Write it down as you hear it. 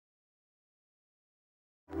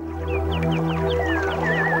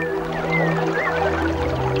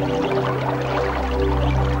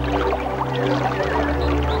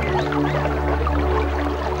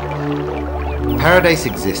Paradise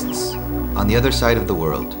exists on the other side of the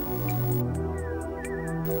world.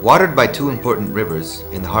 Watered by two important rivers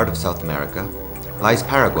in the heart of South America lies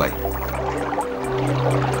Paraguay.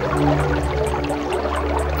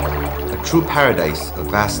 A true paradise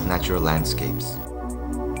of vast natural landscapes.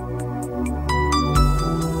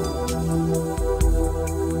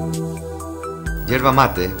 Yerba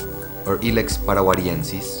mate, or Ilex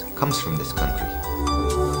paraguayensis, comes from this country.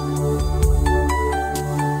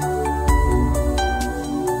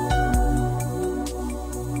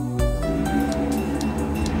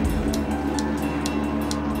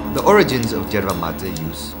 The origins of yerba mate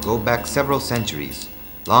use go back several centuries,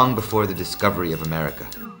 long before the discovery of America.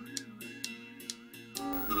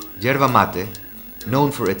 Yerba mate,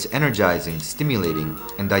 known for its energizing, stimulating,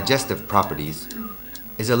 and digestive properties,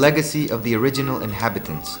 is a legacy of the original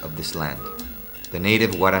inhabitants of this land, the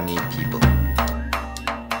native Guarani people.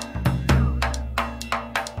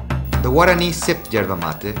 The Guarani sipped yerba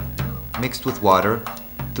mate, mixed with water,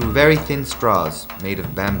 through very thin straws made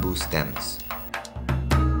of bamboo stems.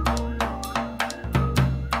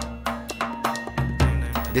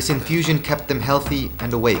 This infusion kept them healthy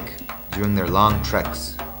and awake during their long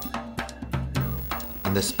treks,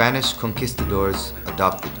 and the Spanish conquistadors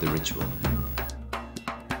adopted the ritual.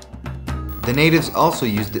 The natives also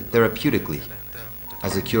used it therapeutically,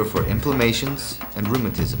 as a cure for inflammations and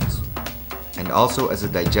rheumatisms, and also as a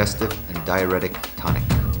digestive and diuretic tonic.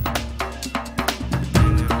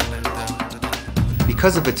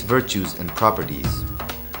 Because of its virtues and properties,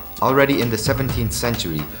 already in the 17th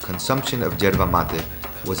century, consumption of yerba mate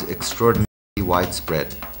was extraordinarily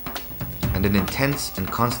widespread, and an intense and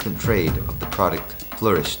constant trade of the product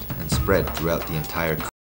flourished and spread throughout the entire country.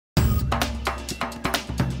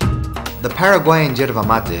 The Paraguayan yerba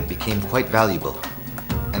mate became quite valuable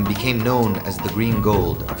and became known as the green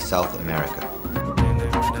gold of South America.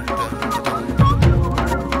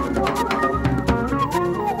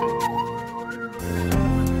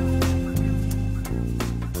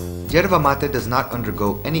 Yerba mate does not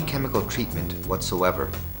undergo any chemical treatment whatsoever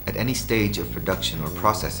at any stage of production or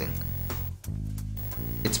processing.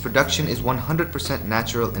 Its production is 100%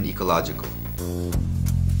 natural and ecological.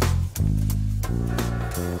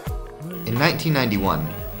 In 1991,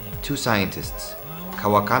 two scientists,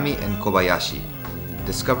 Kawakami and Kobayashi,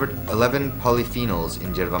 discovered 11 polyphenols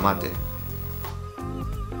in yerba mate.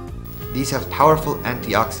 These have powerful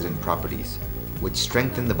antioxidant properties, which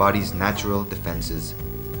strengthen the body's natural defenses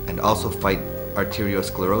and also fight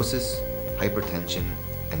arteriosclerosis, hypertension,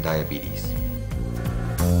 and diabetes.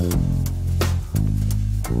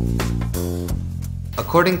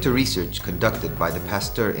 According to research conducted by the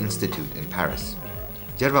Pasteur Institute in Paris,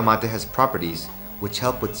 yerba mate has properties which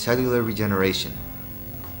help with cellular regeneration,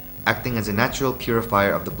 acting as a natural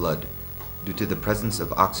purifier of the blood due to the presence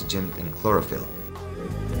of oxygen and chlorophyll.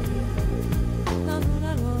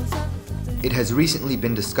 It has recently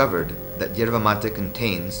been discovered that yerba mate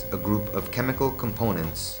contains a group of chemical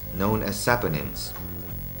components known as saponins,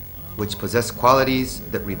 which possess qualities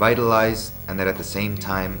that revitalize and that at the same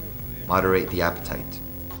time moderate the appetite.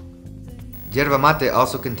 Yerba mate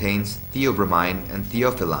also contains theobromine and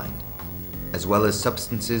theophylline, as well as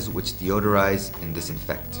substances which deodorize and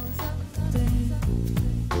disinfect.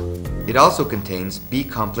 It also contains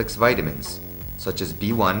B-complex vitamins, such as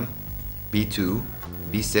B1, B2,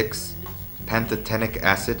 B6, pantothenic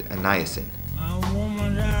acid, and niacin.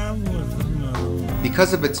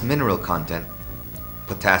 Because of its mineral content,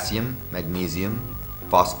 potassium, magnesium,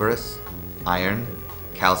 phosphorus, iron,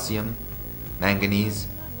 calcium, manganese,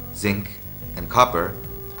 zinc, and copper,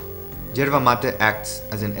 yerba mate acts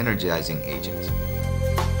as an energizing agent.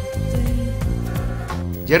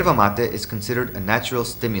 Yerba mate is considered a natural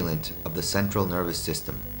stimulant of the central nervous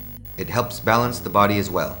system. It helps balance the body as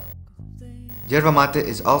well. Yerba mate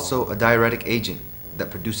is also a diuretic agent that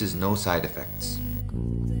produces no side effects.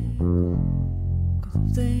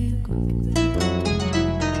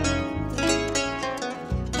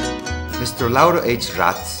 Mr. Lauro H.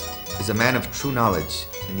 Ratz is a man of true knowledge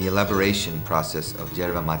in the elaboration process of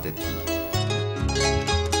yerba mate tea.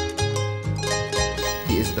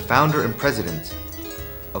 He is the founder and president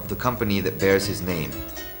of the company that bears his name,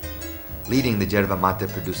 leading the yerba mate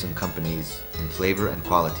producing companies in flavor and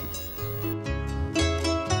quality.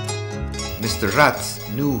 Mr. Ratz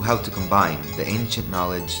knew how to combine the ancient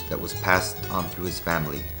knowledge that was passed on through his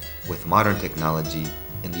family with modern technology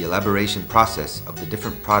in the elaboration process of the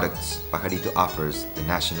different products Pajarito offers the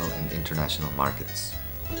national and international markets.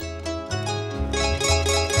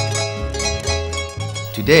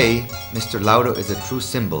 Today, Mr. Lauro is a true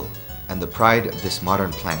symbol and the pride of this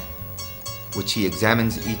modern plant, which he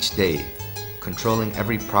examines each day controlling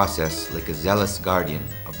every process like a zealous guardian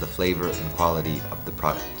of the flavor and quality of the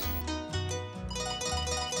product.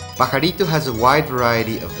 Pajarito has a wide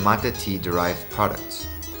variety of mate tea-derived products,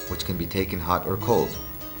 which can be taken hot or cold,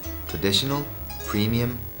 traditional,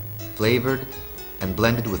 premium, flavored, and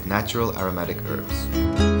blended with natural aromatic herbs.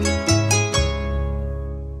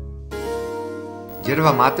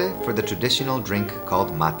 Yerba mate for the traditional drink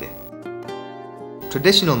called mate.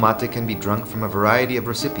 Traditional mate can be drunk from a variety of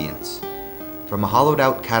recipients, from a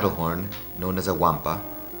hollowed-out cattle horn known as a wampa,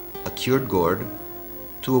 a cured gourd,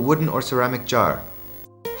 to a wooden or ceramic jar.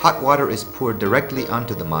 Hot water is poured directly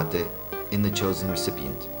onto the mate in the chosen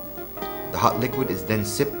recipient. The hot liquid is then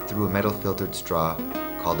sipped through a metal-filtered straw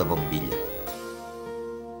called a bombilla.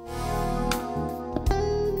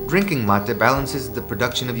 Drinking mate balances the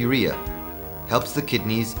production of urea, helps the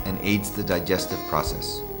kidneys, and aids the digestive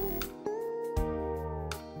process.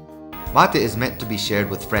 Mate is meant to be shared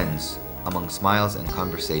with friends, among smiles and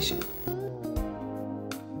conversation.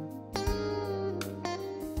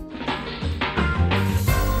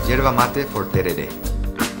 Yerba mate for tereré.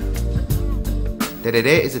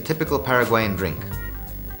 Tereré is a typical Paraguayan drink.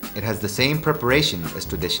 It has the same preparation as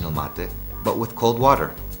traditional mate, but with cold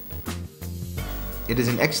water. It is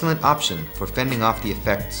an excellent option for fending off the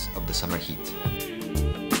effects of the summer heat.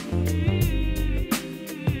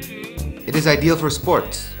 It is ideal for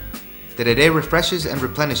sports. Tereré refreshes and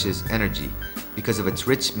replenishes energy because of its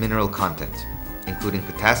rich mineral content, including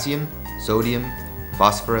potassium, sodium,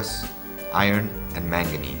 phosphorus, iron, and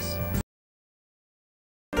manganese.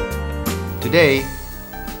 Today,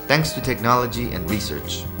 thanks to technology and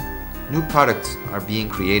research, new products are being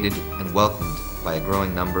created and welcomed by a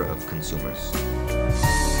growing number of consumers.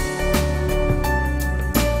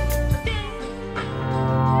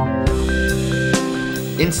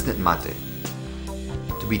 Instant mate,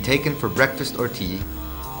 to be taken for breakfast or tea,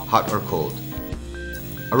 hot or cold.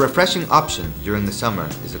 A refreshing option during the summer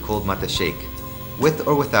is a cold mate shake, with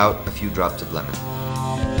or without a few drops of lemon.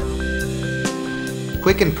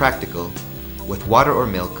 Quick and practical, with water or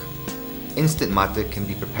milk, instant mate can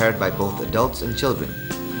be prepared by both adults and children.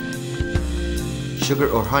 Sugar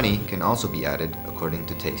or honey can also be added according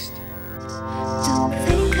to taste.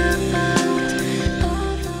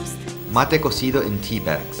 Mate cocido in tea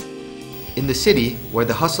bags. In the city, where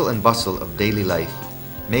the hustle and bustle of daily life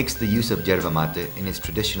makes the use of yerba mate in its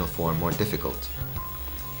traditional form more difficult,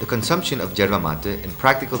 the consumption of yerba mate in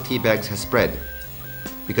practical tea bags has spread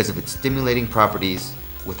because of its stimulating properties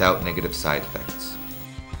without negative side effects.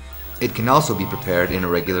 It can also be prepared in a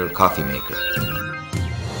regular coffee maker.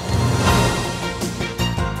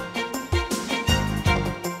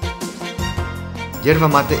 Yerba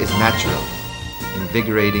mate is natural,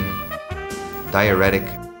 invigorating, diuretic,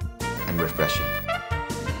 and refreshing.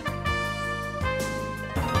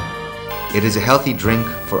 It is a healthy drink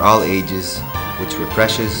for all ages, which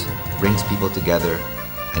refreshes, brings people together,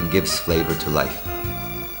 and gives flavor to life.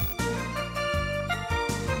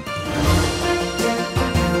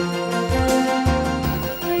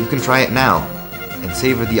 You can try it now and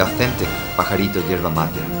savor the authentic Pajarito yerba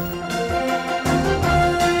mate.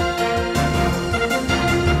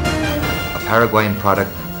 A Paraguayan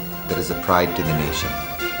product that is a pride to the nation.